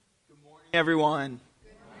Everyone.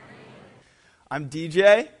 I'm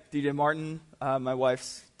DJ Martin. My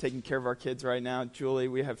wife's taking care of our kids right now. Julie,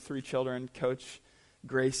 we have 3 children, Coach,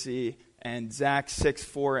 Gracie, and Zach, 6,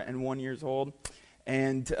 4, and 1 years old.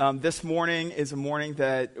 And this morning is a morning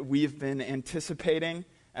that we've been anticipating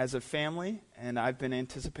as a family, and I've been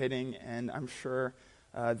anticipating, and I'm sure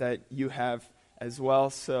that you have as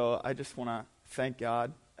well. So I just want to thank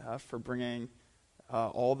God for bringing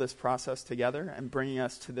all this process together and bringing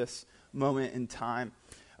us to this moment in time.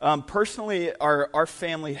 Personally, our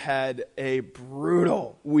family had a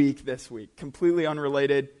brutal week this week, completely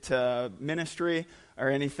unrelated to ministry or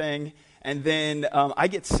anything. And then I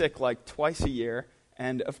get sick like twice a year.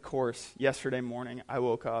 And of course, yesterday morning I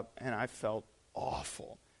woke up and I felt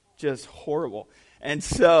awful, just horrible. And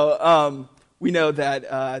so we know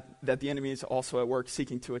that the enemy is also at work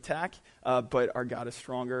seeking to attack, but our God is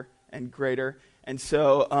stronger and greater. And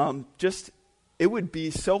so it would be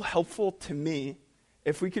so helpful to me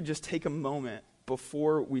if we could just take a moment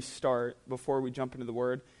before we jump into the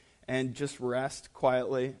Word, and just rest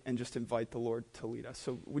quietly and just invite the Lord to lead us.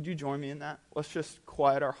 So would you join me in that? Let's just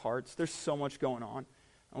quiet our hearts. There's so much going on.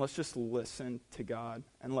 And let's just listen to God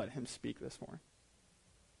and let Him speak this morning.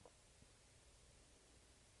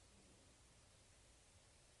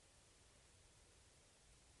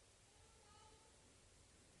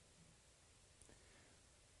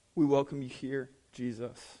 We welcome you here,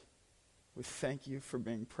 Jesus. We thank you for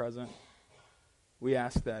being present. We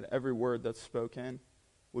ask that every word that's spoken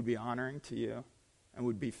would be honoring to you and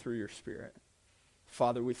would be through your Spirit.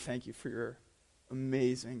 Father, we thank you for your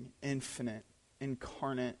amazing, infinite,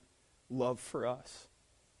 incarnate love for us.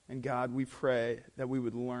 And God, we pray that we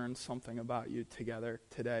would learn something about you together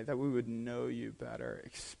today, that we would know you better,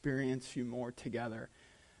 experience you more together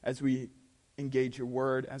as we engage your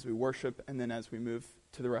word, as we worship, and then as we move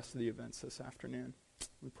to the rest of the events this afternoon.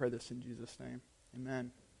 We pray this in Jesus' name.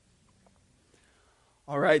 Amen.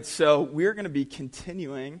 All right, so we're going to be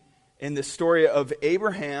continuing in the story of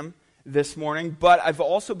Abraham this morning, but I've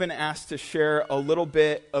also been asked to share a little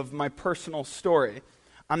bit of my personal story.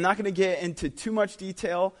 I'm not going to get into too much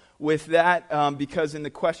detail with that because in the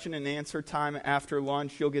question and answer time after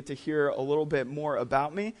lunch, you'll get to hear a little bit more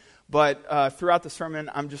about me. But throughout the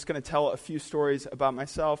sermon, I'm just going to tell a few stories about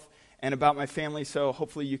myself and about my family, so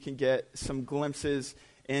hopefully you can get some glimpses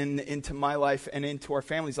into my life and into our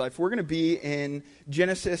family's life. We're going to be in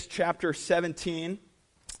Genesis chapter 17,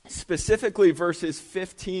 specifically verses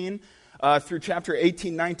 15 through chapter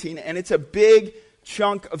 18, 19, and it's a big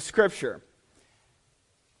chunk of Scripture.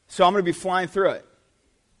 So I'm going to be flying through it.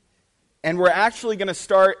 And we're actually going to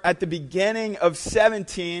start at the beginning of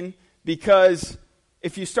 17 because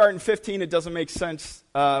if you start in 15, it doesn't make sense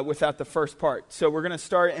without the first part. So we're going to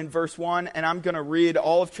start in verse 1, and I'm going to read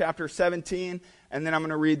all of chapter 17, and then I'm going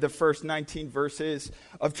to read the first 19 verses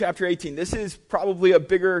of chapter 18. This is probably a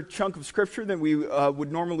bigger chunk of Scripture than we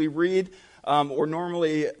would normally read or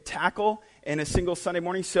normally tackle in a single Sunday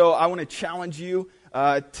morning. So I want to challenge you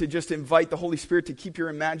to just invite the Holy Spirit to keep your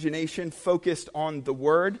imagination focused on the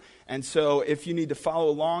Word. And so if you need to follow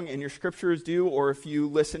along in your Scriptures, do, or if you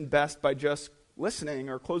listen best by just listening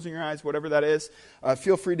or closing your eyes, whatever that is,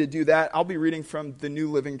 feel free to do that. I'll be reading from the New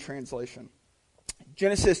Living Translation.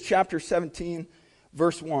 Genesis chapter 17,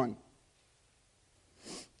 verse 1.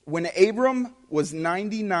 When Abram was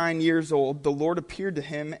 99 years old, the Lord appeared to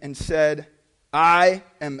him and said, I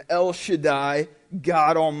am El Shaddai,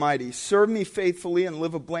 God Almighty. Serve me faithfully and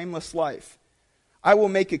live a blameless life. I will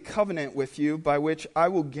make a covenant with you by which I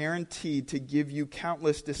will guarantee to give you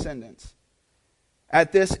countless descendants.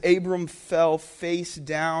 At this, Abram fell face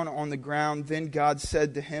down on the ground. Then God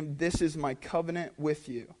said to him, This is my covenant with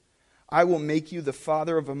you. I will make you the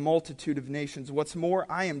father of a multitude of nations. What's more,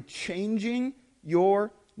 I am changing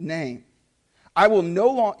your name. It will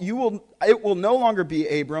no longer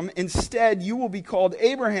be Abram. Instead, you will be called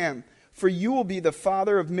Abraham, for you will be the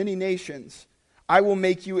father of many nations. I will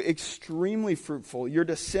make you extremely fruitful. Your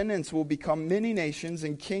descendants will become many nations,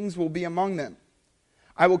 and kings will be among them.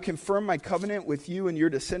 I will confirm my covenant with you and your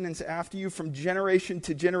descendants after you from generation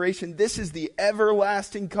to generation. This is the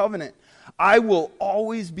everlasting covenant. I will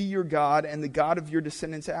always be your God and the God of your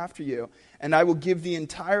descendants after you. And I will give the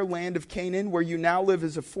entire land of Canaan, where you now live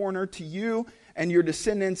as a foreigner, to you and your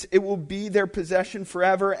descendants. It will be their possession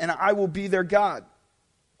forever, and I will be their God.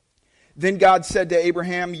 Then God said to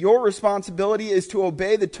Abraham, Your responsibility is to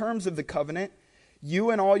obey the terms of the covenant.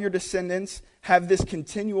 You and all your descendants have this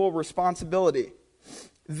continual responsibility.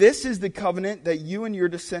 This is the covenant that you and your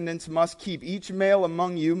descendants must keep. Each male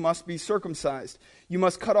among you must be circumcised. You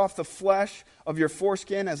must cut off the flesh of your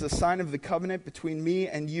foreskin as a sign of the covenant between me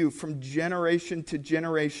and you. From generation to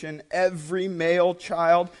generation, every male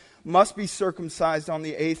child must be circumcised on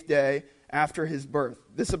the 8th day after his birth.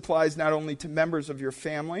 This applies not only to members of your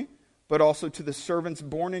family, but also to the servants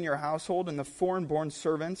born in your household and the foreign-born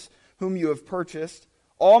servants whom you have purchased.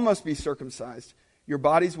 All must be circumcised. Your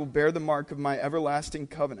bodies will bear the mark of my everlasting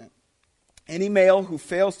covenant. Any male who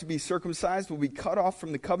fails to be circumcised will be cut off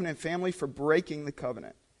from the covenant family for breaking the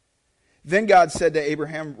covenant. Then God said to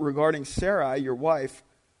Abraham regarding Sarai, your wife,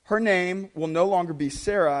 her name will no longer be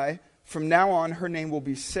Sarai. From now on, her name will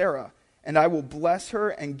be Sarah, and I will bless her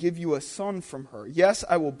and give you a son from her. Yes,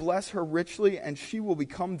 I will bless her richly, and she will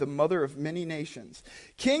become the mother of many nations.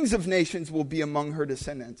 Kings of nations will be among her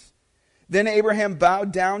descendants. Then Abraham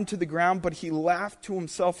bowed down to the ground, but he laughed to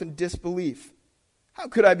himself in disbelief. How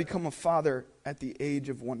could I become a father at the age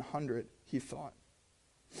of 100, he thought.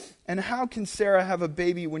 And how can Sarah have a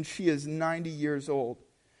baby when she is 90 years old?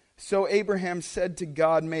 So Abraham said to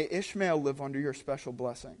God, may Ishmael live under your special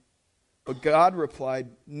blessing. But God replied,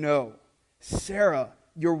 no, Sarah,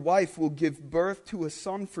 your wife, will give birth to a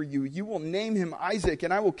son for you. You will name him Isaac,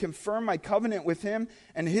 and I will confirm my covenant with him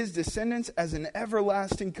and his descendants as an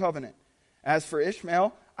everlasting covenant. As for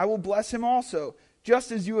Ishmael, I will bless him also,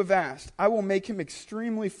 just as you have asked. I will make him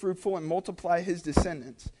extremely fruitful and multiply his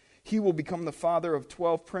descendants. He will become the father of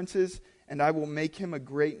 12 princes, and I will make him a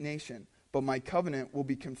great nation. But my covenant will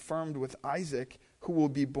be confirmed with Isaac, who will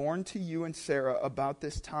be born to you and Sarah about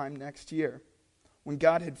this time next year. When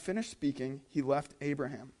God had finished speaking, he left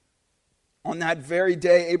Abraham. On that very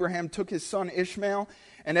day, Abraham took his son Ishmael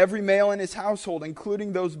and every male in his household,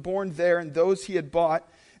 including those born there and those he had bought.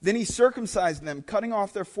 Then he circumcised them, cutting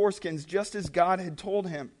off their foreskins, just as God had told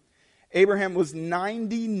him. Abraham was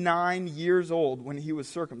 99 years old when he was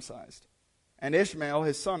circumcised, and Ishmael,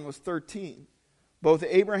 his son, was 13. Both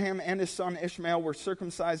Abraham and his son Ishmael were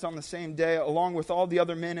circumcised on the same day, along with all the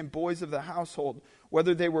other men and boys of the household.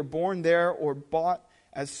 Whether they were born there or bought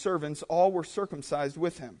as servants, all were circumcised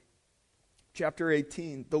with him. Chapter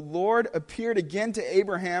 18. The Lord appeared again to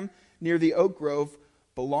Abraham near the oak grove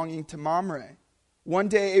belonging to Mamre. One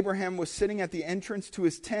day Abraham was sitting at the entrance to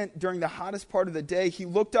his tent during the hottest part of the day. He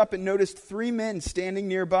looked up and noticed 3 men standing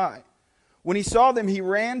nearby. When he saw them, he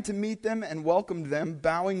ran to meet them and welcomed them,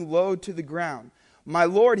 bowing low to the ground. My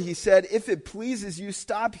Lord, he said, if it pleases you,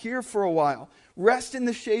 stop here for a while. Rest in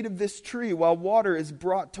the shade of this tree while water is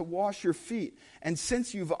brought to wash your feet. And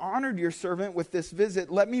since you've honored your servant with this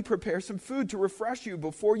visit, let me prepare some food to refresh you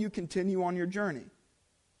before you continue on your journey.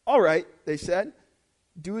 All right, they said,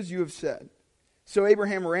 do as you have said. So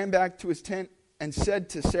Abraham ran back to his tent and said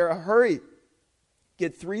to Sarah, hurry,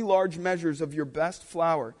 get 3 large measures of your best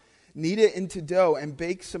flour, knead it into dough, and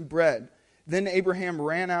bake some bread. Then Abraham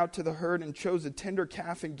ran out to the herd and chose a tender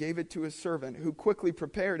calf and gave it to his servant, who quickly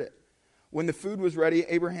prepared it. When the food was ready,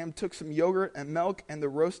 Abraham took some yogurt and milk and the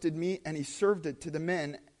roasted meat, and he served it to the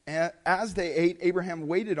men. As they ate, Abraham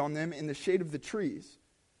waited on them in the shade of the trees.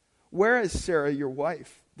 Where is Sarah, your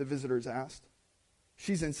wife? The visitors asked.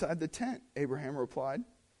 She's inside the tent, Abraham replied.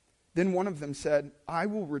 Then one of them said, I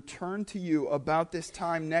will return to you about this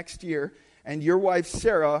time next year, and your wife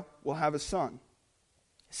Sarah will have a son.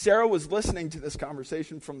 Sarah was listening to this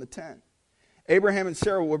conversation from the tent. Abraham and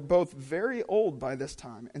Sarah were both very old by this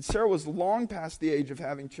time, and Sarah was long past the age of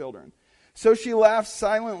having children. So she laughed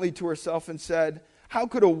silently to herself and said, how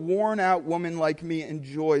could a worn-out woman like me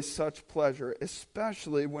enjoy such pleasure,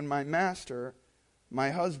 especially when my master,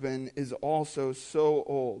 my husband, is also so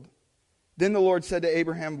old? Then the Lord said to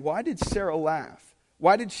Abraham, why did Sarah laugh?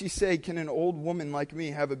 Why did she say, can an old woman like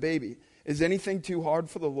me have a baby? Is anything too hard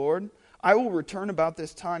for the Lord? I will return about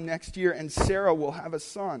this time next year, and Sarah will have a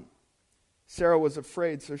son. Sarah was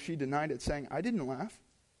afraid, so she denied it, saying, I didn't laugh.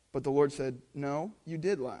 But the Lord said, no, you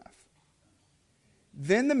did laugh.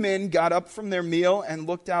 Then the men got up from their meal and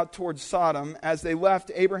looked out towards Sodom. As they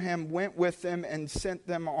left, Abraham went with them and sent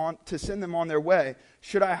them on their way.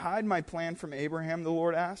 Should I hide my plan from Abraham, the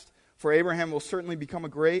Lord asked? For Abraham will certainly become a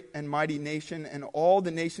great and mighty nation, and all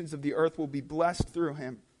the nations of the earth will be blessed through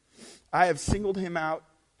him. I have singled him out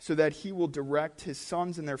so that he will direct his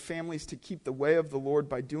sons and their families to keep the way of the Lord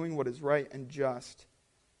by doing what is right and just.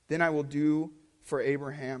 Then I will do for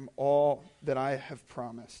Abraham all that I have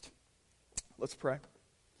promised. Let's pray.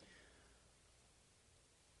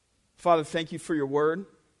 Father, thank you for your word.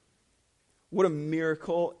 What a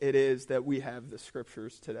miracle it is that we have the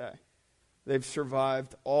scriptures today. They've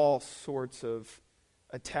survived all sorts of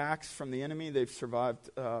attacks from the enemy. They've survived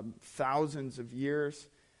thousands of years.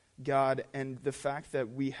 God, and the fact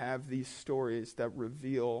that we have these stories that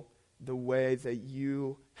reveal the way that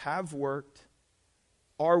you have worked,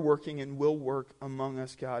 are working, and will work among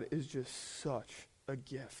us, God, is just such a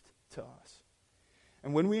gift to us.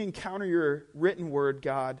 And when we encounter your written word,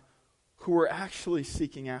 God, who we're actually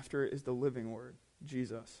seeking after is the living word,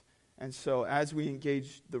 Jesus. And so as we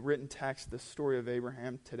engage the written text, the story of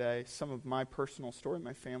Abraham today, some of my personal story,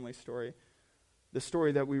 my family story, the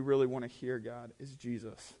story that we really want to hear, God, is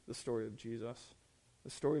Jesus, the story of Jesus, the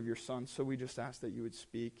story of your son. So we just ask that you would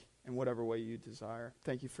speak in whatever way you desire.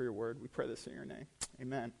 Thank you for your word. We pray this in your name.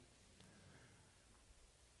 Amen.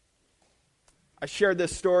 I shared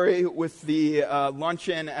this story with the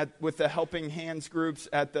luncheon with the Helping Hands groups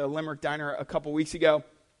at the Limerick Diner a couple weeks ago,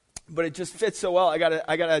 but it just fits so well. I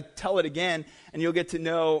gotta tell it again, and you'll get to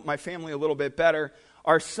know my family a little bit better.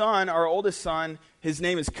 Our son, our oldest son, his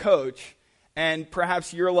name is Coach, and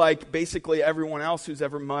perhaps you're like basically everyone else who's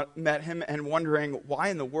ever met him and wondering, why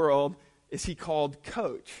in the world is he called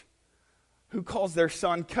Coach? Who calls their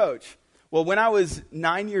son Coach? Well, when I was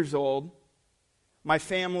 9 years old, my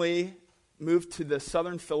family moved to the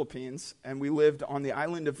southern Philippines, and we lived on the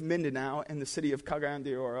island of Mindanao in the city of Cagayan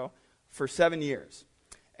de Oro for 7 years.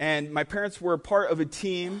 And my parents were part of a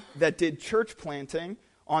team that did church planting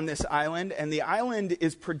on this island, and the island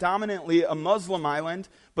is predominantly a Muslim island,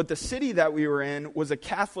 but the city that we were in was a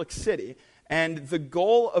Catholic city. And the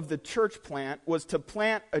goal of the church plant was to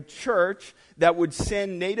plant a church that would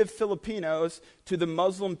send native Filipinos to the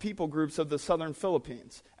Muslim people groups of the southern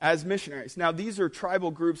Philippines as missionaries. Now, these are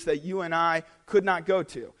tribal groups that you and I could not go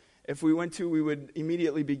to. If we went to, we would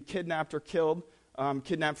immediately be kidnapped or killed,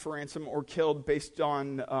 kidnapped for ransom, or killed based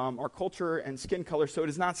on our culture and skin color. So it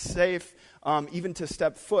is not safe even to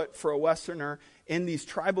step foot for a Westerner in these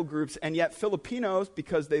tribal groups. And yet Filipinos,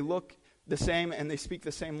 because they look the same and they speak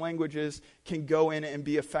the same languages, can go in and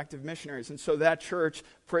be effective missionaries. And so that church,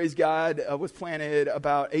 praise God, was planted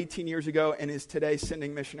about 18 years ago and is today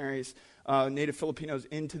sending missionaries, native Filipinos,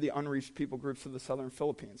 into the unreached people groups of the southern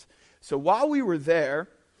Philippines. So while we were there,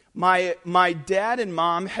 my dad and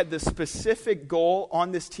mom had the specific goal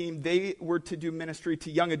on this team. They were to do ministry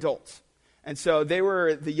to young adults. And so they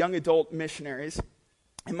were the young adult missionaries.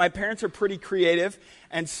 And my parents are pretty creative.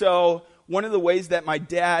 And so one of the ways that my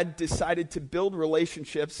dad decided to build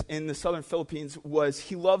relationships in the southern Philippines was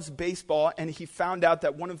he loves baseball, and he found out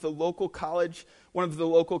that one of the local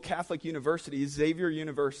Catholic universities, Xavier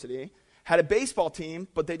University, had a baseball team,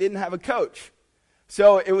 but they didn't have a coach.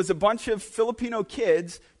 So it was a bunch of Filipino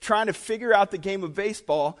kids trying to figure out the game of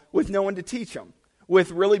baseball with no one to teach them,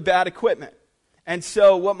 with really bad equipment. And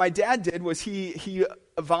so what my dad did was he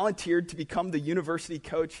volunteered to become the university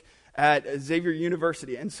coach at Xavier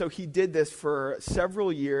University. And so he did this for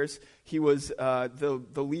several years. He was the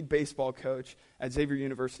lead baseball coach at Xavier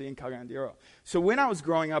University in Cagayan de Oro. So when I was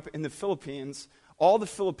growing up in the Philippines, all the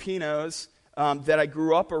Filipinos that I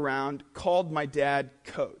grew up around called my dad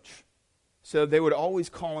Coach. So they would always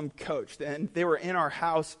call him Coach. And they were in our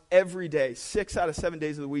house every day. 6 out of 7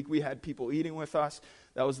 days of the week, we had people eating with us.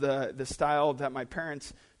 That was the style that my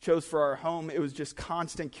parents chose for our home. It was just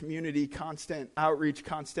constant community, constant outreach,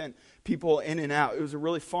 constant people in and out. It was a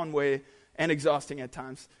really fun way, and exhausting at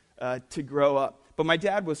times, to grow up. But my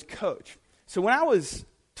dad was Coach. So when I was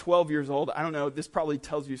 12 years old, I don't know, this probably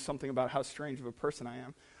tells you something about how strange of a person I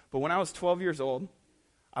am. But when I was 12 years old,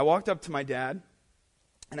 I walked up to my dad,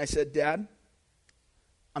 and I said, "Dad,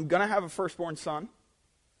 I'm going to have a firstborn son,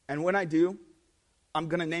 and when I do, I'm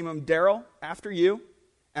going to name him Daryl after you,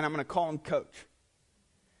 and I'm going to call him Coach."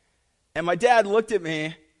 And my dad looked at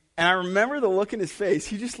me, and I remember the look in his face.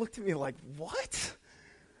 He just looked at me like, "What?"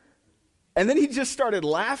 And then he just started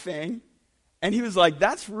laughing, and he was like,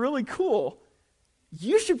 "That's really cool.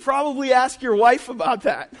 You should probably ask your wife about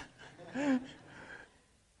that."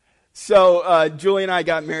 So Julie and I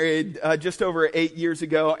got married just over 8 years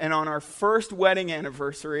ago, and on our first wedding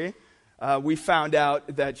anniversary, we found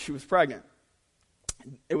out that she was pregnant.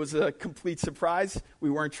 It was a complete surprise. We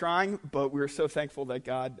weren't trying, but we were so thankful that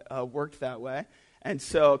God worked that way. And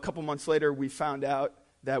so a couple months later, we found out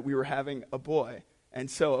that we were having a boy. And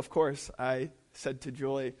so, of course, I said to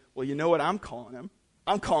Julie, "Well, you know what I'm calling him?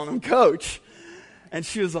 I'm calling him Coach." And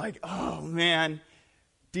she was like, "Oh, man,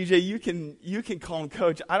 DJ, you can call him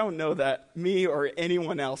Coach. I don't know that me or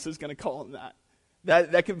anyone else is going to call him that.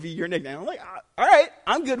 That can be your nickname." I'm like, "All right,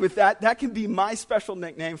 I'm good with that. That can be my special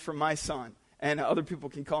nickname for my son, and other people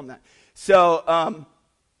can call him that." So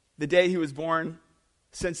the day he was born,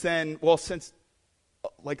 since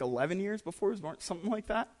like 11 years before he was born, something like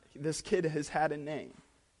that, this kid has had a name,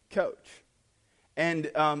 Coach. And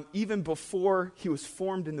even before he was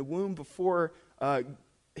formed in the womb, before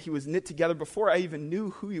he was knit together. Before I even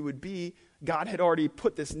knew who he would be, God had already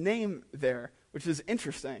put this name there, which is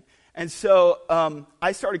interesting. And so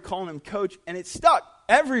I started calling him Coach, and it stuck.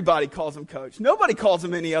 Everybody calls him Coach. Nobody calls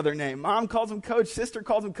him any other name. Mom calls him Coach. Sister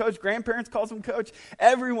calls him Coach. Grandparents calls him Coach.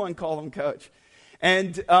 Everyone calls him Coach.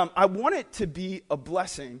 And I want it to be a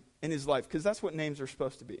blessing in his life, because that's what names are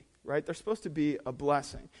supposed to be, right? They're supposed to be a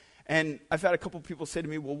blessing. And I've had a couple people say to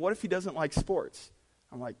me, well, what if he doesn't like sports?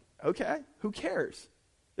 I'm like, okay, who cares?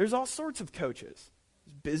 There's all sorts of coaches.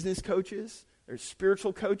 There's business coaches. There's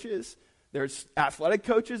spiritual coaches. There's athletic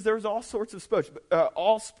coaches. There's all sorts of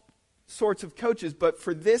sorts of coaches. But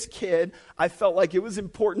for this kid, I felt like it was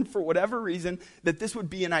important, for whatever reason, that this would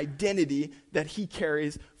be an identity that he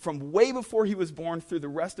carries from way before he was born through the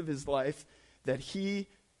rest of his life, that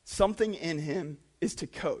something in him is to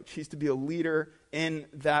coach. He's to be a leader in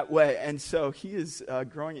that way. And so he is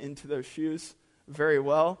growing into those shoes very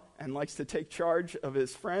well and likes to take charge of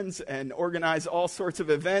his friends and organize all sorts of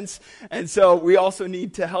events. And so we also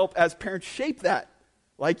need to help as parents shape that.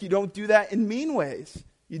 Like, you don't do that in mean ways.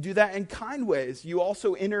 You do that in kind ways. You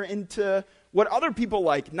also enter into what other people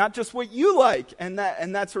like, not just what you like, and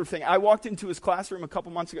that sort of thing. I walked into his classroom a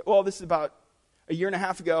couple months ago. Well, this is about a year and a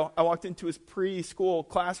half ago. I walked into his preschool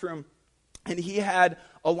classroom, and he had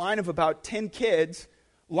a line of about 10 kids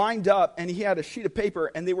lined up, and he had a sheet of paper,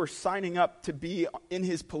 and they were signing up to be in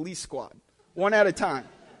his police squad, one at a time,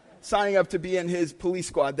 signing up to be in his police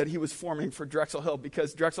squad that he was forming for Drexel Hill,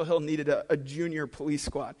 because Drexel Hill needed a junior police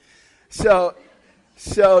squad. So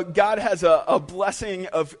God has a blessing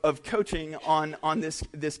of coaching on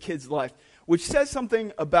this kid's life, which says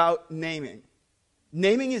something about naming.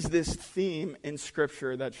 Naming is this theme in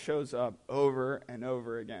Scripture that shows up over and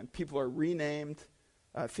over again. People are renamed.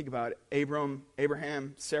 Think about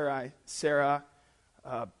Abraham, Sarai, Sarah,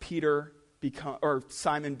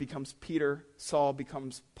 Simon becomes Peter, Saul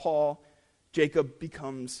becomes Paul, Jacob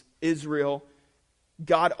becomes Israel.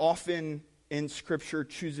 God often in Scripture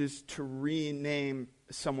chooses to rename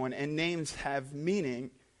someone, and names have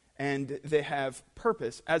meaning and they have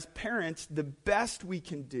purpose. As parents, the best we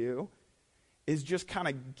can do is just kind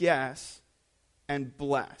of guess and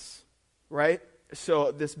bless, right?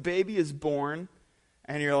 So this baby is born,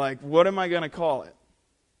 and you're like, what am I going to call it?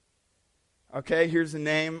 Okay, here's the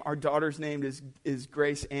name. Our daughter's name is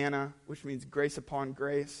Grace Anna, which means grace upon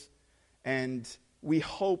grace. And we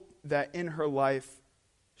hope that in her life,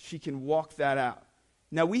 she can walk that out.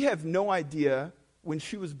 Now, we have no idea, when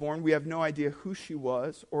she was born, we have no idea who she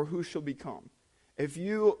was or who she'll become. If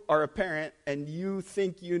you are a parent and you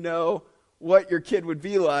think you know what your kid would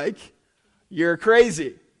be like, you're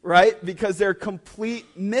crazy, right? Because they're complete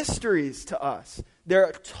mysteries to us.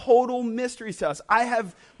 They're total mysteries to us. I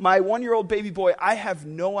have my 1-year-old baby boy, I have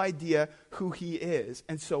no idea who he is.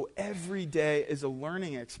 And so every day is a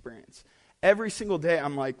learning experience. Every single day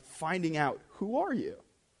I'm like finding out, who are you?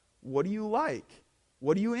 What do you like?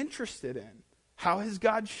 What are you interested in? How has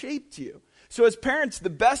God shaped you? So as parents,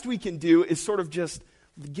 the best we can do is sort of just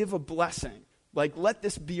give a blessing. Like, let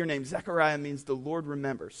this be your name. Zechariah means the Lord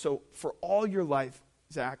remembers. So for all your life,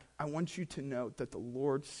 Zach, I want you to know that the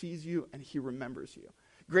Lord sees you and he remembers you.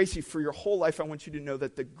 Gracie, for your whole life, I want you to know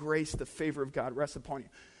that the grace, the favor of God rests upon you.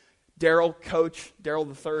 Daryl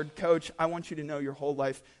the third, coach, I want you to know your whole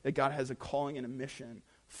life that God has a calling and a mission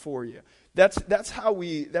for you. That's how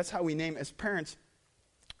we name as parents.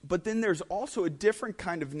 But then there's also a different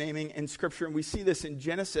kind of naming in Scripture, and we see this in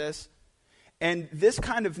Genesis. And this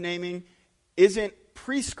kind of naming isn't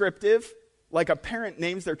prescriptive, like a parent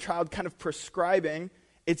names their child kind of prescribing.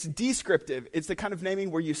 It's descriptive. It's the kind of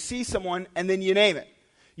naming where you see someone and then you name it.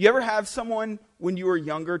 You ever have someone when you were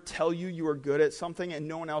younger tell you were good at something and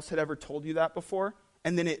no one else had ever told you that before?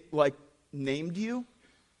 And then it like named you?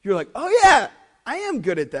 You're like, oh yeah, I am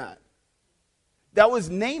good at that. That was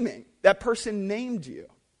naming. That person named you.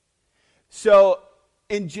 So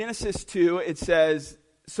in Genesis 2, it says,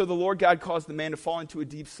 so the Lord God caused the man to fall into a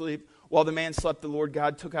deep sleep. While the man slept, the Lord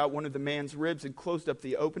God took out one of the man's ribs and closed up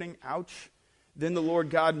the opening. Ouch. Then the Lord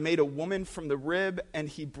God made a woman from the rib, and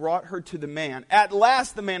he brought her to the man. At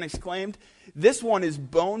last, the man exclaimed, this one is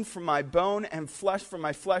bone from my bone and flesh from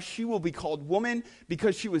my flesh. She will be called woman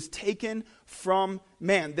because she was taken from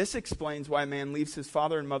man. This explains why a man leaves his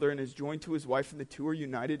father and mother and is joined to his wife, and the two are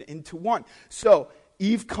united into one. So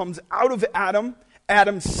Eve comes out of Adam.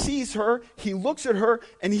 Adam sees her. He looks at her,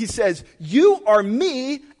 and he says, you are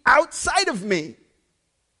me outside of me.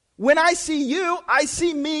 When I see you, I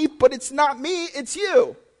see me, but it's not me, it's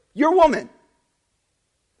you. You're woman.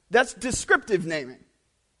 That's descriptive naming,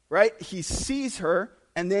 right? He sees her,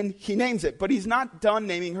 and then he names it. But he's not done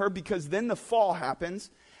naming her, because then the fall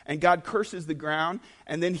happens, And God curses the ground,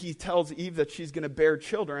 and then he tells Eve that she's going to bear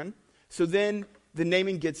children. So then the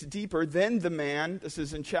naming gets deeper. Then the man, this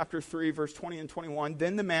is in chapter 3, verse 20 and 21,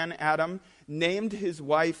 then the man, Adam, named his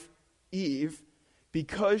wife Eve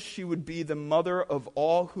because she would be the mother of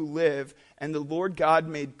all who live. And the Lord God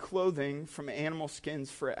made clothing from animal skins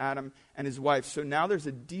for Adam and his wife. So now there's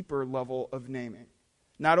a deeper level of naming.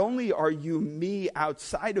 Not only are you me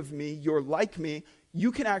outside of me, you're like me,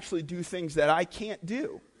 you can actually do things that I can't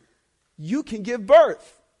do. You can give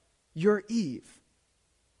birth. You're Eve.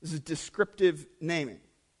 This is descriptive naming.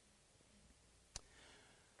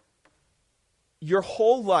 Your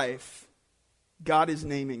whole life, God is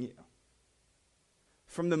naming you.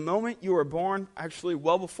 From the moment you were born, actually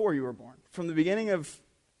well before you were born, from the beginning of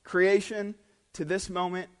creation to this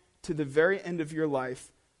moment, to the very end of your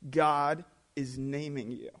life, God is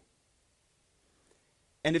naming you.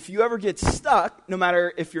 And if you ever get stuck, no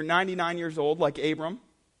matter if you're 99 years old like Abram,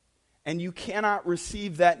 and you cannot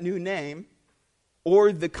receive that new name,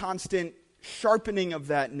 or the constant sharpening of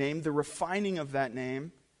that name, the refining of that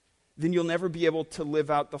name, then you'll never be able to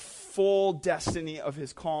live out the full destiny of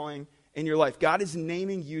his calling in your life. God is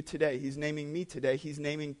naming you today. He's naming me today. He's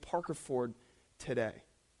naming Parker Ford today.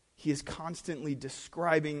 He is constantly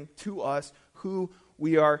describing to us who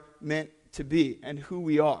we are meant to be and who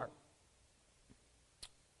we are.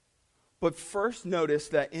 But first notice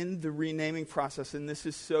that in the renaming process, and this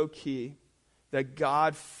is so key, that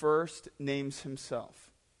God first names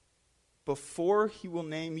himself. Before he will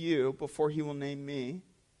name you, before he will name me,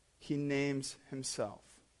 he names himself.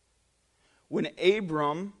 When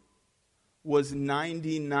Abram was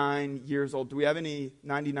 99 years old, do we have any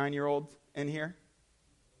 99-year-olds in here?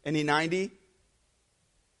 Any 90?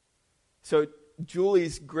 So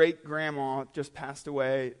Julie's great-grandma just passed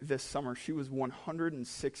away this summer. She was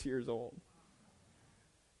 106 years old. It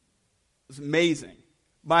was amazing.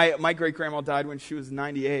 My great-grandma died when she was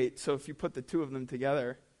 98, so if you put the two of them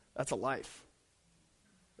together, that's a life.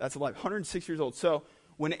 That's a life. 106 years old. So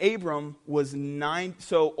when Abram was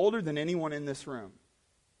so older than anyone in this room,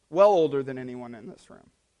 well older than anyone in this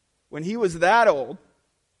room, when he was that old,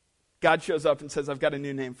 God shows up and says, I've got a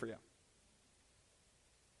new name for you.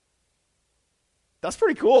 That's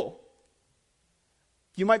pretty cool.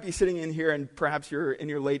 You might be sitting in here and perhaps you're in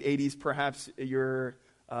your late 80s, perhaps you're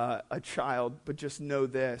a child, but just know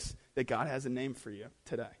this, that God has a name for you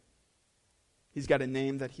today. He's got a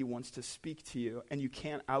name that he wants to speak to you, and you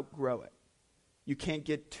can't outgrow it. You can't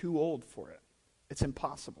get too old for it. It's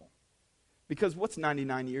impossible. Because what's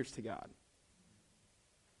 99 years to God?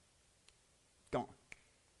 Gone.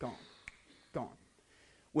 Gone. Gone.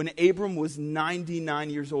 When Abram was 99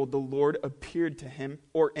 years old, the Lord appeared to him,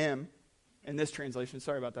 or him, in this translation,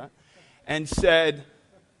 sorry about that, and said,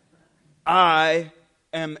 I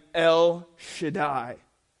am El Shaddai,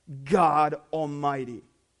 God Almighty.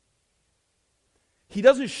 He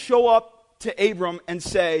doesn't show up to Abram and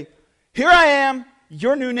say, here I am,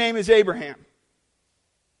 your new name is Abraham.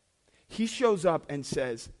 He shows up and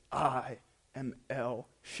says, I am El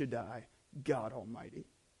Shaddai, God Almighty.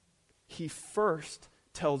 He first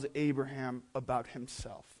tells Abraham about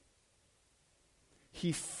himself.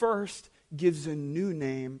 He first gives a new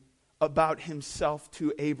name about himself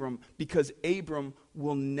to Abram, because Abram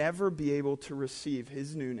will never be able to receive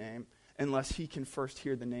his new name unless he can first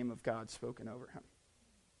hear the name of God spoken over him.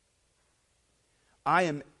 I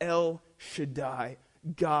am El Shaddai,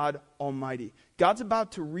 God Almighty. God's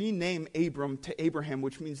about to rename Abram to Abraham,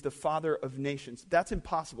 which means the father of nations. That's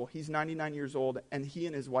impossible. He's 99 years old, and he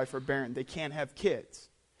and his wife are barren. They can't have kids.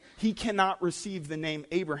 He cannot receive the name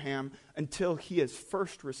Abraham until he has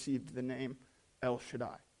first received the name El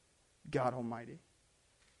Shaddai, God Almighty.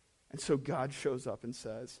 And so God shows up and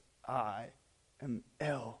says, I am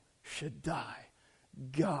El Shaddai,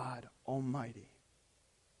 God Almighty.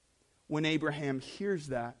 When Abraham hears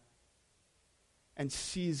that and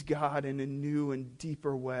sees God in a new and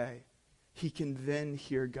deeper way, he can then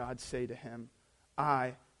hear God say to him,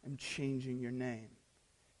 I am changing your name.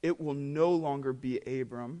 It will no longer be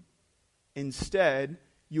Abram. Instead,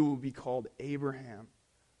 you will be called Abraham,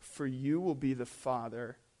 for you will be the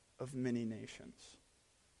father of many nations.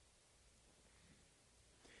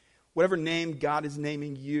 Whatever name God is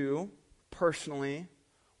naming you personally,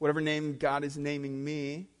 whatever name God is naming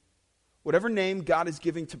me, whatever name God is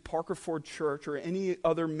giving to Parker Ford Church or any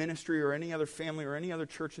other ministry or any other family or any other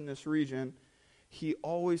church in this region, he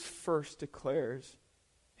always first declares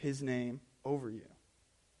his name over you.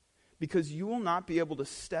 Because you will not be able to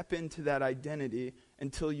step into that identity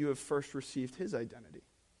until you have first received his identity.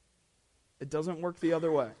 It doesn't work the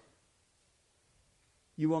other way.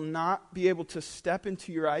 You will not be able to step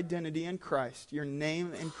into your identity in Christ, your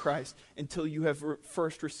name in Christ, until you have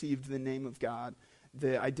first received the name of God,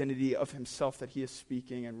 the identity of himself that he is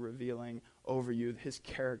speaking and revealing over you, his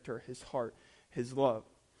character, his heart, his love.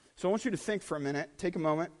 So I want you to think for a minute, take a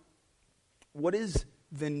moment. What is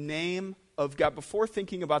the name of God? Before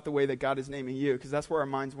thinking about the way that God is naming you, because that's where our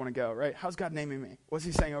minds want to go, right? How's God naming me? What's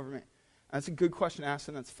he saying over me? And that's a good question to ask,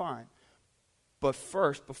 and that's fine. But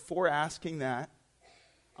first, before asking that,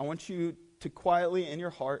 I want you to quietly in your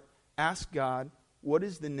heart ask God, what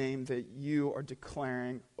is the name that you are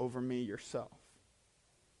declaring over me yourself?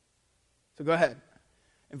 So go ahead.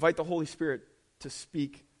 Invite the Holy Spirit to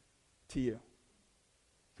speak to you.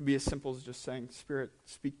 It can be as simple as just saying, Spirit,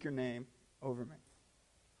 speak your name over me.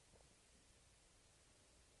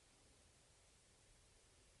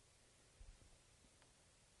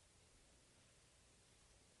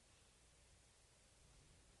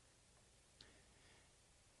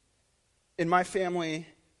 In my family,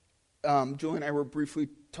 Julie and I were briefly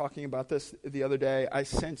talking about this the other day. I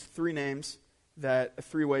sensed three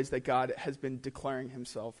ways that God has been declaring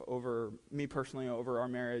himself over me personally, over our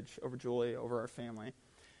marriage, over Julie, over our family.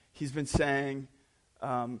 He's been saying,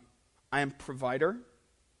 I am provider.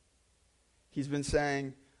 He's been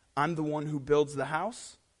saying, I'm the one who builds the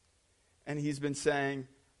house. And he's been saying,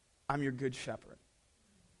 I'm your good shepherd.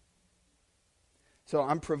 So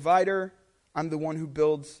I'm provider, I'm the one who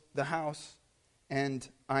builds the house, and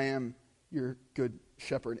I am your good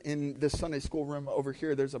shepherd. In this Sunday school room over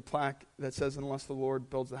here, there's a plaque that says, unless the Lord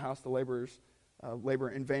builds the house, the laborers labor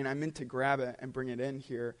in vain. I meant to grab it and bring it in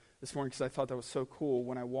here this morning because I thought that was so cool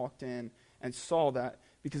when I walked in and saw that,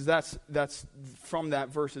 because that's from that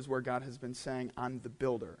verse is where God has been saying, I'm the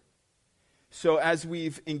builder. So as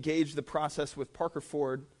we've engaged the process with Parker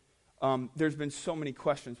Ford, there's been so many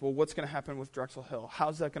questions. Well, what's going to happen with Drexel Hill?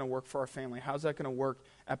 How's that going to work for our family? How's that going to work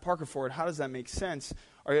at Parker Ford? How does that make sense?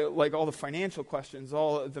 Like all the financial questions,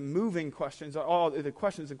 all the moving questions, all the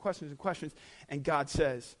questions and questions and questions. And God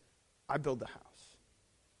says, I build the house.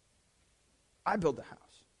 I build the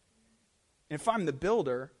house. And if I'm the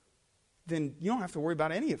builder, then you don't have to worry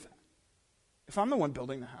about any of that. If I'm the one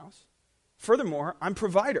building the house. Furthermore, I'm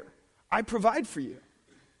provider. I provide for you.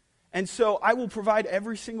 And so I will provide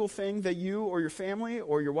every single thing that you or your family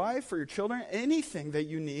or your wife or your children, anything that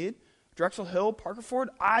you need, Drexel Hill, Parker Ford,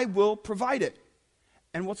 I will provide it.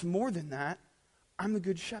 And what's more than that, I'm the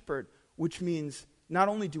good shepherd, which means not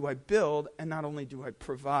only do I build and not only do I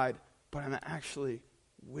provide, but I'm actually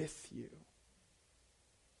with you.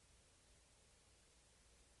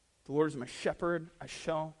 The Lord is my shepherd, I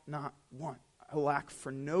shall not want. I lack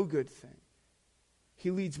for no good thing. He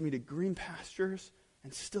leads me to green pastures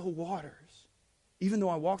and still waters. Even though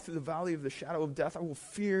I walk through the valley of the shadow of death, I will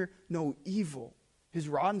fear no evil. His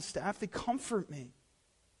rod and staff, they comfort me.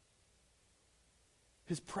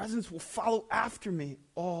 His presence will follow after me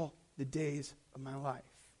all the days of my life.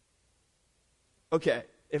 Okay,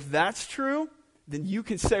 if that's true, then you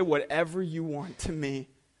can say whatever you want to me.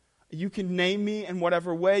 You can name me in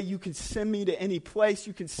whatever way. You can send me to any place.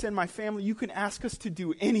 You can send my family. You can ask us to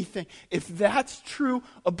do anything. If that's true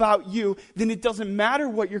about you, then it doesn't matter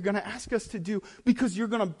what you're going to ask us to do, because you're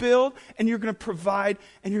going to build and you're going to provide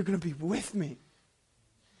and you're going to be with me.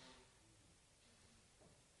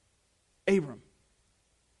 Abram,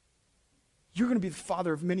 you're going to be the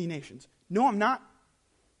father of many nations. No, I'm not.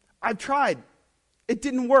 I've tried. It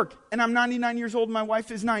didn't work. And I'm 99 years old and my wife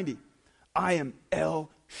is 90. I am El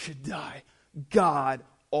Shaddai, God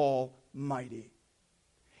Almighty.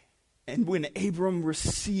 And when Abram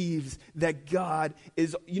receives that God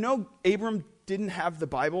is, Abram didn't have the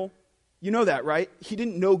Bible. You know that, right? He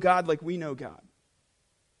didn't know God like we know God.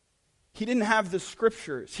 He didn't have the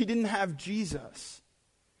scriptures. He didn't have Jesus.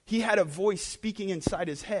 He had a voice speaking inside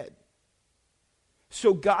his head.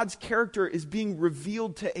 So God's character is being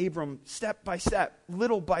revealed to Abram step by step,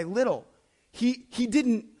 little by little. He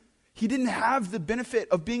didn't have the benefit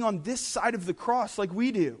of being on this side of the cross like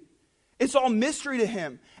we do. It's all mystery to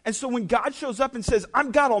him. And so when God shows up and says,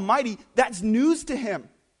 I'm God Almighty, that's news to him.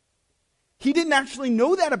 He didn't actually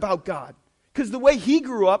know that about God, because the way he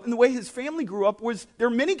grew up and the way his family grew up was there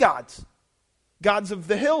are many gods. Gods of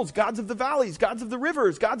the hills, gods of the valleys, gods of the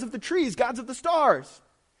rivers, gods of the trees, gods of the stars.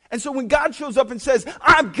 And so when God shows up and says,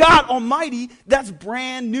 I'm God Almighty, that's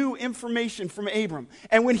brand new information from Abram.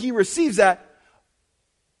 And when he receives that,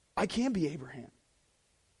 I can be Abraham.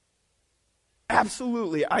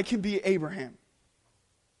 Absolutely, I can be Abraham.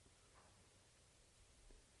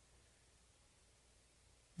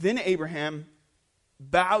 Then Abraham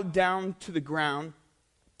bowed down to the ground,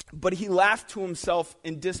 but he laughed to himself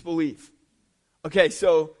in disbelief. Okay,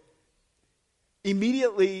 so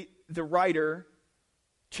Immediately, the writer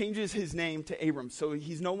changes his name to Abram, so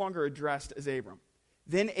he's no longer addressed as Abram.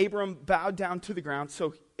 Then Abram bowed down to the ground,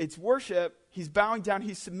 so it's worship. He's bowing down,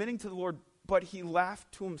 he's submitting to the Lord, but he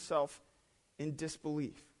laughed to himself in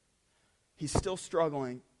disbelief. He's still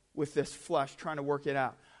struggling with this flesh, trying to work it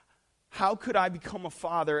out. How could I become a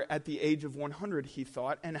father at the age of 100, he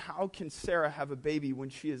thought, and how can Sarah have a baby when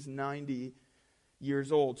she is 90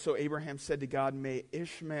 years old? So Abraham said to God, may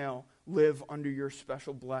Ishmael live under your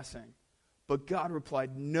special blessing. But God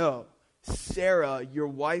replied, no, Sarah, your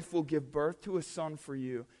wife, will give birth to a son for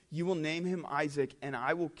you. You will name him Isaac, and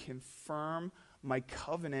I will confirm my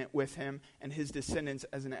covenant with him and his descendants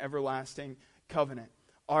as an everlasting covenant.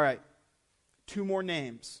 All right, 2 more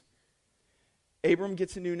names. Abram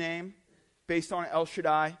gets a new name based on El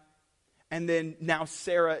Shaddai. And then now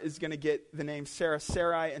Sarah is going to get the name Sarah.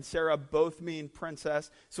 Sarai and Sarah both mean princess.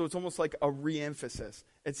 So it's almost like a re-emphasis.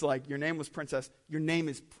 It's like your name was princess. Your name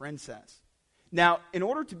is princess. Now, in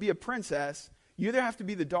order to be a princess, you either have to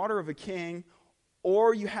be the daughter of a king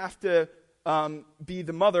or you have to be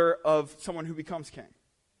the mother of someone who becomes king.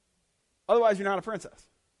 Otherwise, you're not a princess.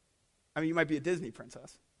 I mean, you might be a Disney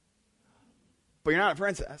princess, but you're not a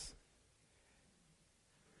princess.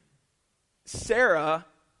 Sarah,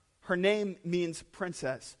 her name means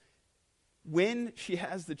princess. When she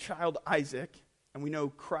has the child Isaac, and we know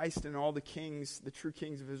Christ and all the kings, the true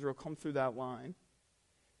kings of Israel, come through that line,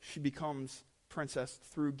 she becomes princess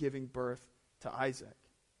through giving birth to Isaac.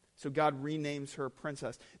 So God renames her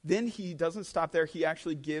princess. Then he doesn't stop there. He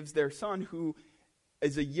actually gives their son, who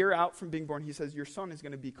is a year out from being born. He says, your son is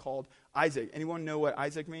going to be called Isaac. Anyone know what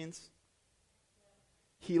Isaac means?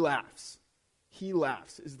 He laughs. He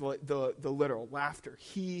laughs is the literal laughter.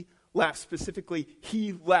 He laughs. Specifically,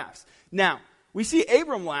 he laughs. Now, we see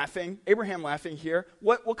Abraham laughing here.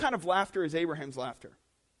 What kind of laughter is Abraham's laughter?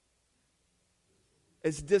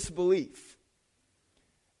 It's disbelief.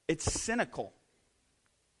 It's cynical.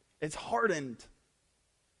 It's hardened.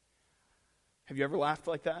 Have you ever laughed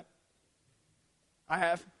like that? I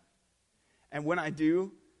have. And when I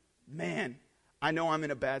do, man, I know I'm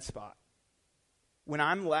in a bad spot. When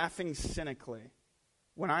I'm laughing cynically,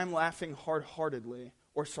 when I'm laughing hard-heartedly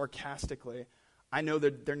or sarcastically, I know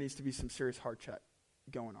that there needs to be some serious heart check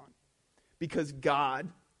going on. Because God,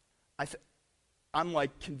 I'm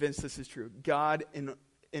like convinced this is true. God,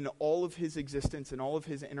 in all of his existence and all of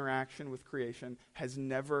his interaction with creation, has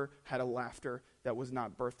never had a laughter that was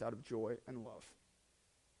not birthed out of joy and love.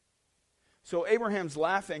 So Abraham's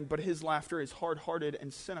laughing, but his laughter is hard-hearted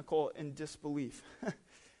and cynical and disbelief.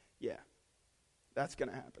 Yeah, that's going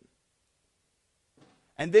to happen.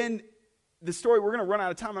 And then the story, we're going to run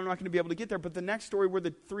out of time. I'm not going to be able to get there. But the next story where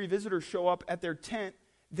the 3 visitors show up at their tent,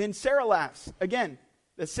 then Sarah laughs. Again,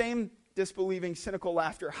 the same disbelieving, cynical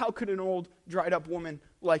laughter. How could an old, dried-up woman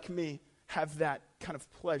like me have that kind of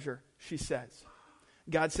pleasure, she says.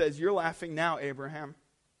 God says, you're laughing now, Abraham.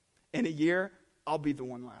 In a year, I'll be the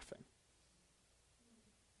one laughing.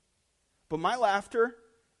 But my laughter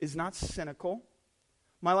is not cynical.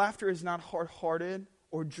 My laughter is not hard-hearted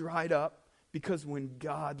or dried up, because when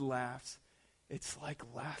God laughs, it's like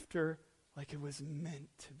laughter like it was meant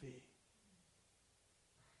to be.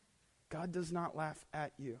 God does not laugh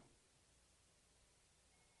at you.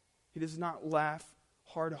 He does not laugh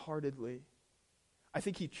hard-heartedly. I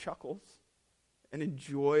think he chuckles and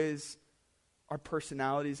enjoys our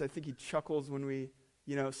personalities. I think he chuckles when we,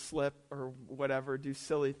 slip or whatever, do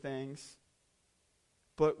silly things.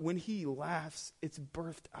 But when he laughs, it's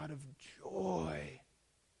birthed out of joy.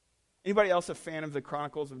 Anybody else a fan of the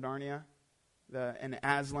Chronicles of Narnia, and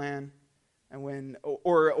Aslan, and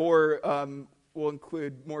we'll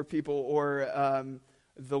include more people, or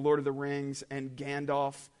the Lord of the Rings and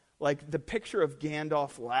Gandalf, like the picture of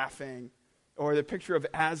Gandalf laughing, or the picture of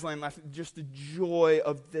Aslan laughing, just the joy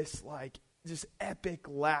of this just epic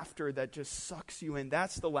laughter that just sucks you in.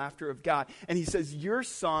 That's the laughter of God. And he says, your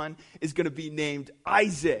son is going to be named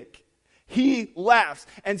Isaac. He laughs.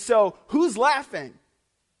 And so, who's laughing?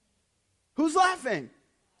 Who's laughing?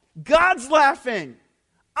 God's laughing.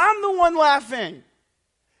 I'm the one laughing.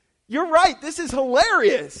 You're right. This is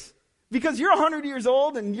hilarious. Because you're 100 years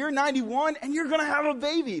old and you're 91 and you're going to have a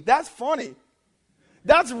baby. That's funny.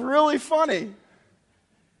 That's really funny.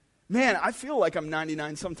 Man, I feel like I'm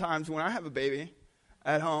 99 sometimes when I have a baby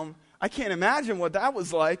at home. I can't imagine what that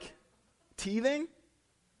was like. Teething?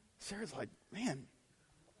 Sarah's like, man,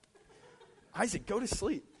 Isaac, go to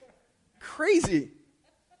sleep. Crazy.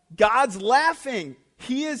 God's laughing.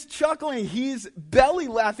 He is chuckling. He's belly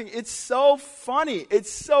laughing. It's so funny. It's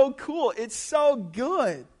so cool. It's so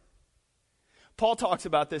good. Paul talks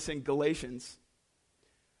about this in Galatians.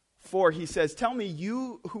 4, he says, "Tell me,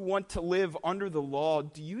 you who want to live under the law,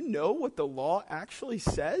 do you know what the law actually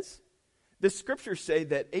says? The scriptures say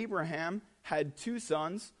that Abraham had 2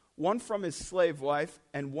 sons, one from his slave wife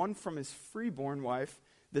and one from his freeborn wife.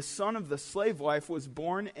 The son of the slave wife was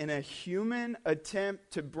born in a human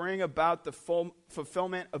attempt to bring about the full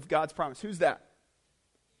fulfillment of God's promise." Who's that?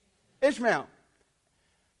 Ishmael.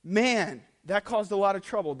 Man, that caused a lot of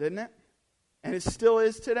trouble, didn't it? And it still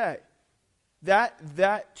is today.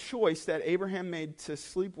 That choice that Abraham made to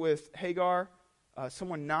sleep with Hagar,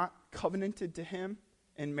 someone not covenanted to him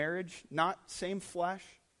in marriage, not same flesh,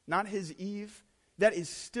 not his Eve, that is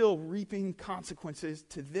still reaping consequences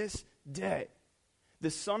to this day.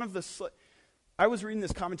 The son of the slave. I was reading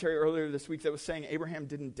this commentary earlier this week that was saying Abraham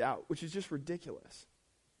didn't doubt, which is just ridiculous.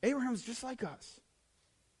 Abraham's just like us.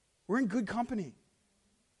 We're in good company.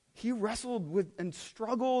 He wrestled with and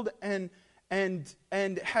struggled and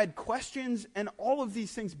had questions and all of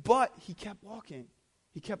these things, but he kept walking.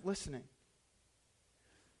 He kept listening.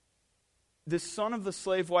 The son of the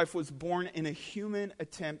slave wife was born in a human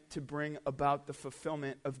attempt to bring about the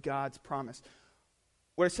fulfillment of God's promise.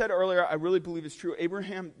 What I said earlier, I really believe is true.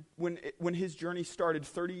 Abraham, when his journey started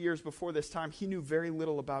 30 years before this time, he knew very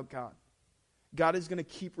little about God. God is going to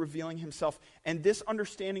keep revealing himself. And this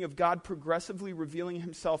understanding of God progressively revealing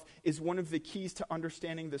himself is one of the keys to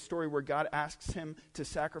understanding the story where God asks him to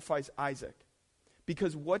sacrifice Isaac.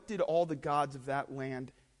 Because what did all the gods of that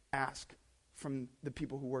land ask from the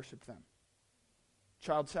people who worshiped them?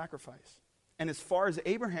 Child sacrifice. And as far as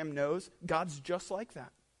Abraham knows, God's just like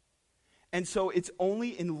that. And so it's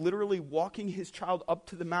only in literally walking his child up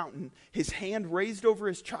to the mountain, his hand raised over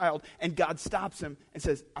his child, and God stops him and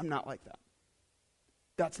says, "I'm not like that.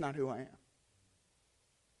 That's not who I am."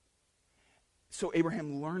 So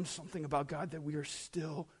Abraham learned something about God that we are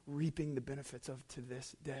still reaping the benefits of to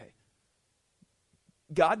this day.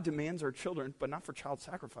 God demands our children, but not for child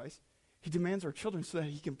sacrifice. He demands our children so that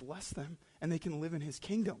he can bless them and they can live in his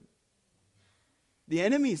kingdom. The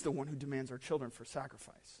enemy is the one who demands our children for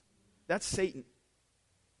sacrifice. That's Satan.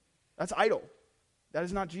 That's idol. That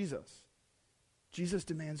is not Jesus. Jesus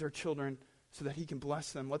demands our children so that he can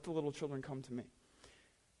bless them. Let the little children come to me.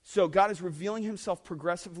 So God is revealing himself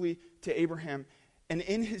progressively to Abraham. And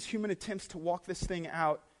in his human attempts to walk this thing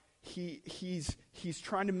out, he's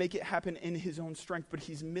trying to make it happen in his own strength, but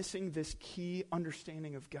he's missing this key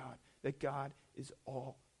understanding of God, that God is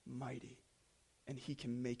almighty and he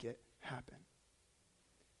can make it happen.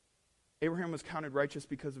 Abraham was counted righteous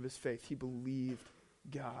because of his faith. He believed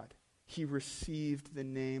God. He received the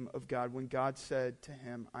name of God. When God said to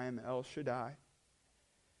him, "I am El Shaddai,"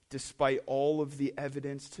 despite all of the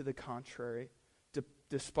evidence to the contrary,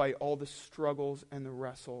 despite all the struggles and the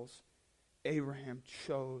wrestles, Abraham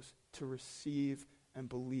chose to receive and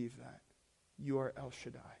believe that. You are El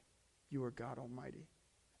Shaddai. You are God Almighty.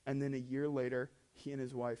 And then a year later, he and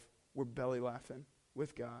his wife were belly laughing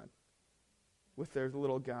with God, with their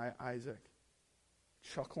little guy, Isaac,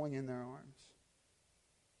 chuckling in their arms.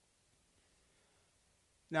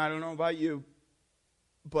 Now, I don't know about you,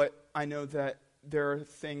 but I know that there are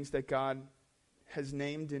things that God has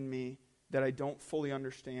named in me that I don't fully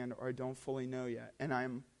understand or I don't fully know yet. And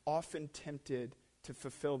I'm often tempted to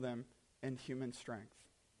fulfill them in human strength,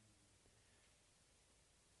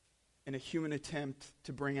 in a human attempt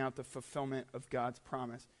to bring out the fulfillment of God's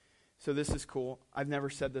promise. So this is cool. I've never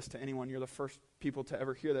said this to anyone. You're the first people to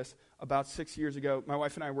ever hear this. About 6 years ago, my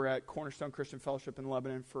wife and I were at Cornerstone Christian Fellowship in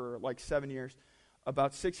Lebanon for like 7 years.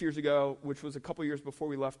 About 6 years ago, which was a couple years before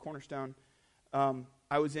we left Cornerstone,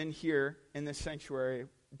 I was in here in this sanctuary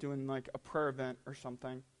doing like a prayer event or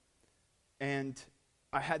something. And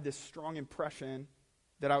I had this strong impression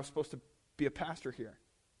that I was supposed to be a pastor here.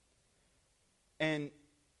 And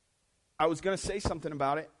I was going to say something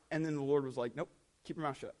about it, and then the Lord was like, "Nope, keep your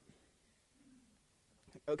mouth shut."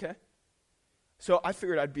 Okay. So I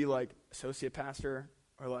figured I'd be like associate pastor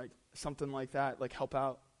or like something like that, like help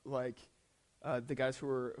out like the guys who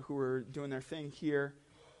were doing their thing here.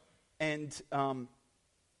 And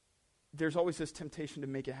there's always this temptation to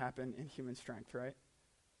make it happen in human strength, right?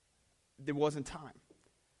 There wasn't time.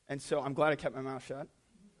 And so I'm glad I kept my mouth shut.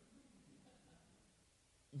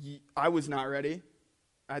 I was not ready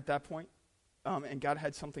at that point. And God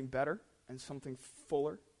had something better and something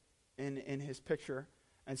fuller in his picture.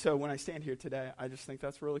 And so when I stand here today, I just think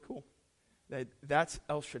that's really cool. That's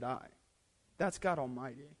El Shaddai. That's God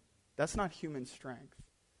Almighty. That's not human strength.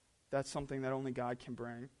 That's something that only God can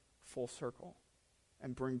bring full circle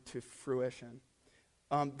and bring to fruition.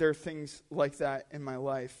 There are things like that in my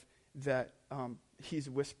life that he's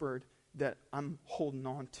whispered that I'm holding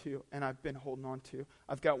on to, and I've been holding on to.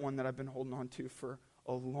 I've got one that I've been holding on to for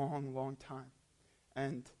a long, long time.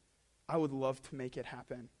 And I would love to make it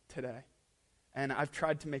happen today. And I've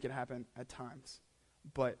tried to make it happen at times.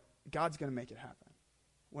 But God's going to make it happen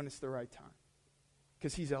when it's the right time.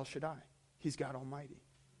 Because he's El Shaddai. He's God Almighty.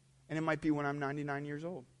 And it might be when I'm 99 years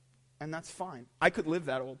old. And that's fine. I could live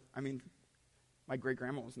that old. I mean, my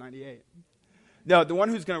great-grandma was 98. No, the one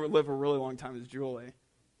who's going to live a really long time is Julie.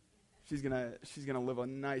 She's gonna live a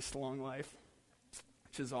nice, long life,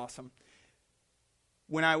 which is awesome.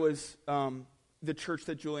 When I was, the church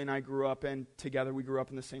that Julie and I grew up in together, we grew up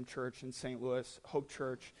in the same church in St. Louis, Hope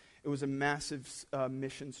Church. It was a massive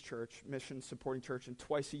missions church, missions supporting church, and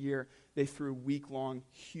twice a year they threw week-long,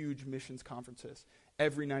 huge missions conferences.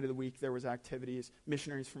 Every night of the week there was activities.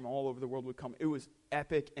 Missionaries from all over the world would come. It was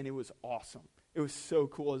epic and it was awesome. It was so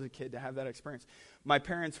cool as a kid to have that experience. My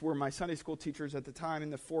parents were my Sunday school teachers at the time in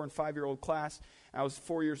the 4- and 5-year-old class. I was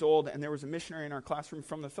 4 years old, and there was a missionary in our classroom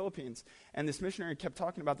from the Philippines. And this missionary kept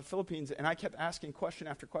talking about the Philippines, and I kept asking question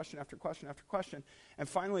after question after question after question. And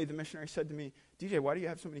finally, the missionary said to me, DJ, why do you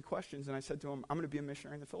have so many questions? And I said to him, I'm going to be a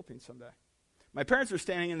missionary in the Philippines someday. My parents were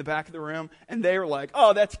standing in the back of the room, and they were like,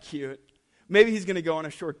 oh, that's cute. Maybe he's going to go on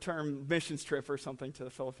a short-term missions trip or something to the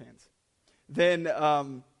Philippines. Then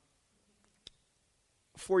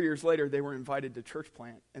 4 years later, they were invited to church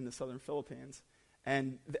plant in the southern Philippines.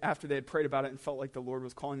 And after they had prayed about it and felt like the Lord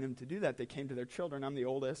was calling them to do that, they came to their children. I'm the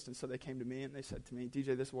oldest, and so they came to me and they said to me,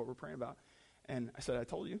 DJ, this is what we're praying about. And I said, I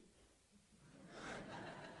told you.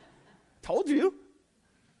 Told you.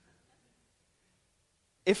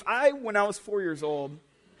 If I, when I was 4 years old,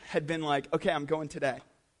 had been like, okay, I'm going today.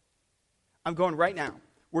 I'm going right now.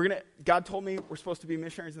 God told me we're supposed to be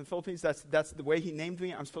missionaries in the Philippines. That's the way he named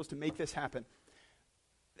me. I'm supposed to make this happen.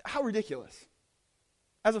 How ridiculous.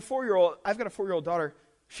 As a 4-year-old, I've got a 4-year-old daughter.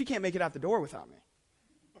 She can't make it out the door without me.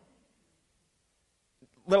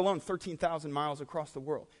 Let alone 13,000 miles across the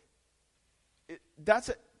world. That's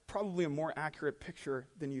probably a more accurate picture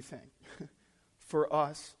than you think for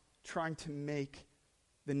us trying to make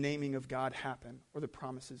the naming of God happen or the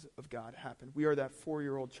promises of God happen. We are that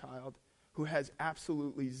 4-year-old child who has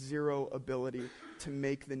absolutely zero ability to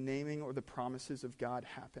make the naming or the promises of God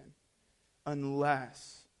happen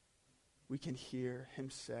unless we can hear him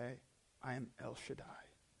say, I am El Shaddai,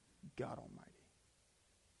 God Almighty.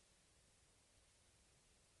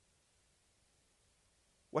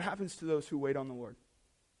 What happens to those who wait on the Lord?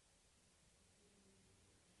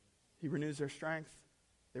 He renews their strength.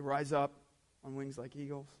 They rise up on wings like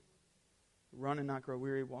eagles. Run and not grow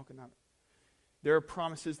weary, walk and not. There are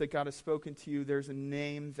promises that God has spoken to you. There's a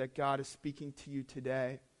name that God is speaking to you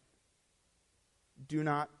today. Do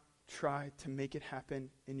not try to make it happen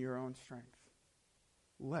in your own strength.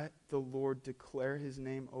 Let the Lord declare his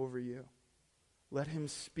name over you. Let him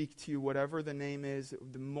speak to you, whatever the name is,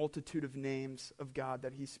 the multitude of names of God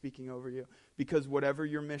that he's speaking over you. Because whatever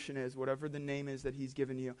your mission is, whatever the name is that he's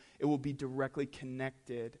given you, it will be directly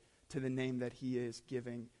connected to the name that he is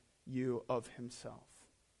giving you of himself.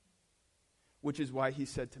 Which is why he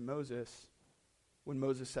said to Moses, when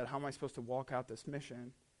Moses said, how am I supposed to walk out this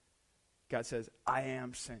mission? God says, I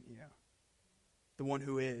am sent you. The one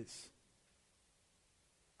who is.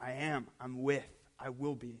 I am. I'm with. I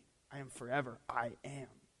will be. I am forever. I am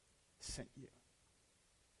sent you.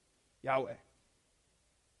 Yahweh.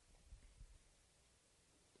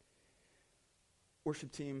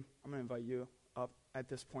 Worship team, I'm going to invite you up at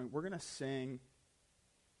this point. We're going to sing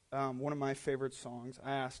one of my favorite songs.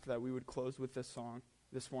 I asked that we would close with this song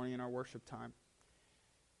this morning in our worship time.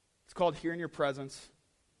 It's called Here in Your Presence.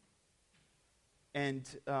 And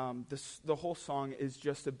the whole song is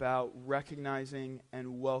just about recognizing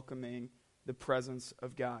and welcoming the presence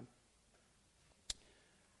of God.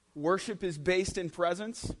 Worship is based in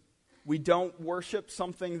presence. We don't worship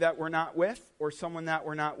something that we're not with or someone that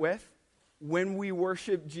we're not with. When we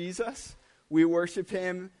worship Jesus, we worship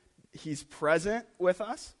him. He's present with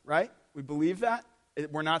us, right? We believe that.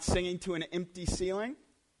 We're not singing to an empty ceiling.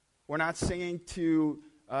 We're not singing to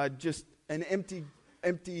just an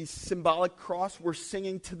empty symbolic cross. We're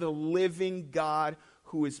singing to the living God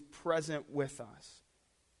who is present with us.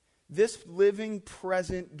 This living,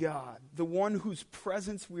 present God, the one whose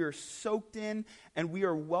presence we are soaked in and we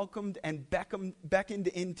are welcomed and beckoned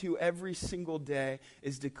into every single day,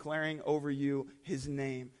 is declaring over you his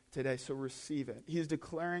name today. So receive it. He is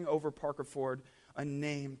declaring over Parker Ford a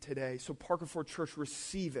name today. So Parker Ford Church,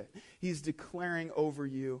 receive it. He's declaring over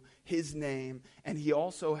you his name, and he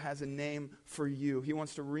also has a name for you. He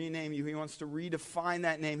wants to rename you. He wants to redefine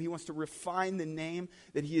that name. He wants to refine the name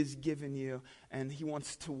that he has given you, and he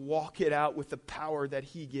wants to walk it out with the power that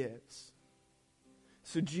he gives.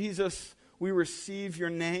 So Jesus, we receive your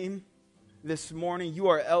name. this morning. You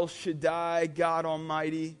are El Shaddai, God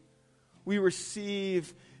Almighty. We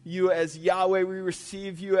receive you as Yahweh. We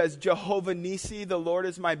receive you as Jehovah Nissi, the Lord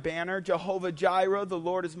is my banner. Jehovah Jireh, the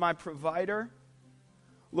Lord is my provider.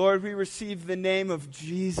 Lord, we receive the name of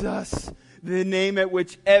Jesus, the name at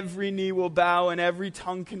which every knee will bow and every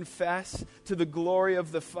tongue confess to the glory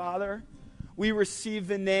of the Father. We receive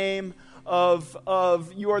the name of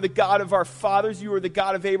you are the God of our fathers. You are the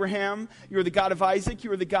God of Abraham. You are the God of Isaac.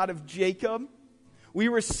 You are the God of Jacob. We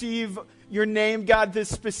receive your name, God, this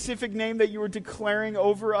specific name that you are declaring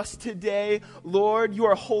over us today. Lord, you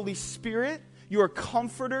are Holy Spirit. You are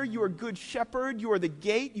Comforter. You are Good Shepherd. You are the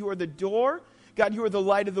gate. You are the door. God, you are the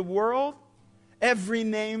light of the world. Every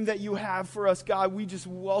name that you have for us, God, we just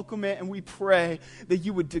welcome it and we pray that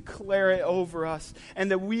you would declare it over us and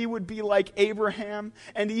that we would be like Abraham.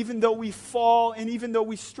 And even though we fall and even though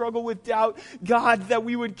we struggle with doubt, God, that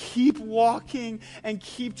we would keep walking and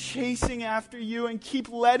keep chasing after you and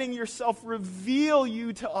keep letting yourself reveal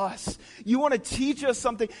you to us. You want to teach us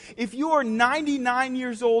something. If you are 99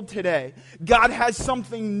 years old today, God has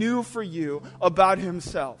something new for you about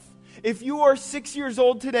himself. If you are 6 years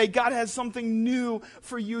old today, God has something new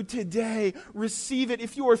for you today. Receive it.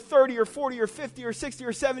 If you are 30 or 40 or 50 or 60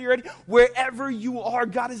 or 70 or 80, wherever you are,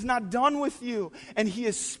 God is not done with you. And he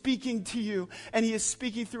is speaking to you. And he is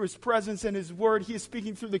speaking through his presence and his word. He is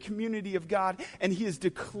speaking through the community of God. And he is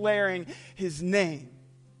declaring his name.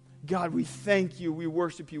 God, we thank you. We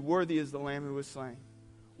worship you. Worthy is the Lamb who was slain.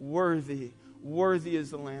 Worthy is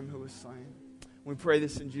the Lamb who was slain. We pray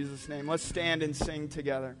this in Jesus' name. Let's stand and sing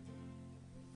together.